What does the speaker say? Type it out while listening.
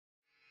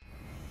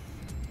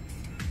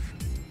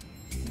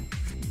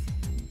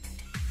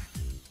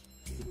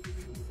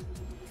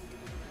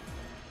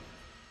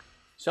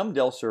Some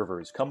Dell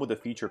servers come with a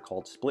feature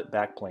called Split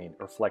Backplane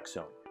or Flex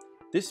Zone.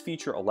 This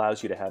feature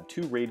allows you to have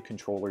two RAID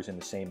controllers in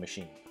the same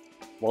machine.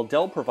 While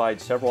Dell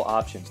provides several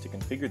options to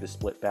configure the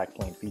Split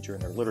Backplane feature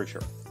in their literature,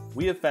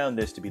 we have found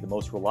this to be the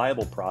most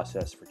reliable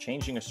process for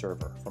changing a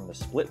server from the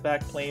Split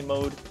Backplane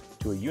Mode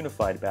to a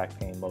Unified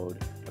Backplane Mode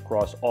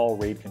across all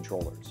RAID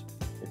controllers.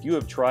 If you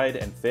have tried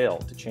and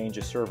failed to change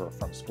a server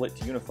from Split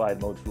to Unified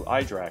Mode through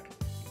Idrac,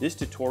 this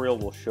tutorial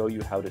will show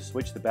you how to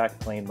switch the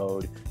Backplane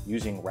mode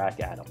using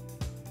RACADM.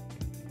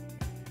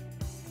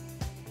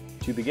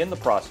 To begin the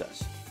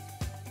process,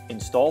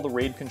 install the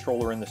RAID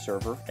controller in the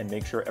server and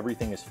make sure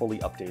everything is fully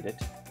updated.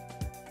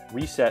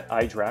 Reset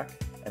Idrac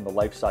and the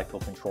Lifecycle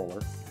controller.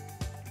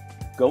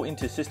 Go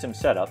into System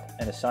Setup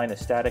and assign a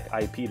static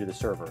IP to the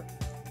server.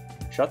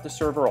 Shut the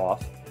server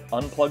off,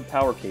 unplug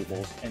power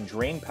cables, and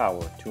drain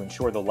power to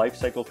ensure the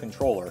Lifecycle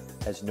controller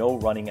has no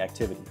running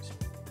activities.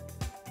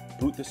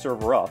 Boot the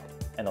server up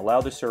and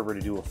allow the server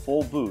to do a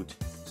full boot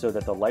so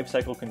that the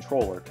Lifecycle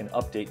controller can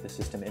update the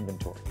system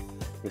inventory.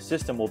 The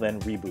system will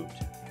then reboot.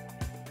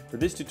 For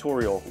this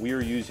tutorial, we are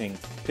using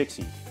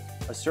Pixie,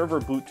 a server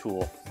boot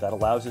tool that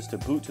allows us to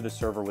boot to the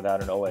server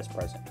without an OS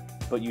present,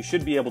 but you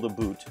should be able to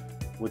boot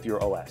with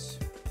your OS.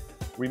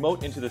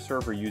 Remote into the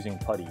server using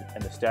PuTTY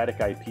and the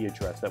static IP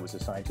address that was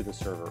assigned to the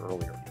server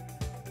earlier.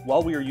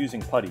 While we are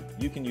using PuTTY,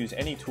 you can use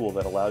any tool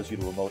that allows you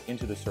to remote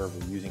into the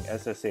server using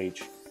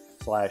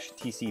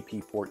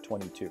SSH/TCP port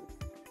 22.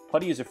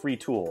 PuTTY is a free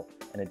tool,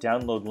 and a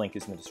download link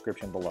is in the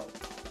description below.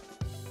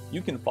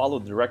 You can follow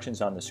the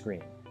directions on the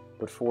screen,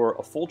 but for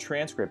a full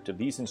transcript of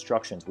these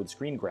instructions with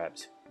screen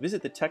grabs,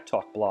 visit the Tech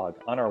Talk blog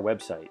on our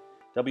website,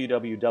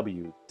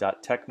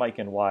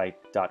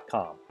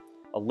 www.techmikeandwhy.com.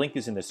 A link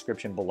is in the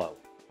description below.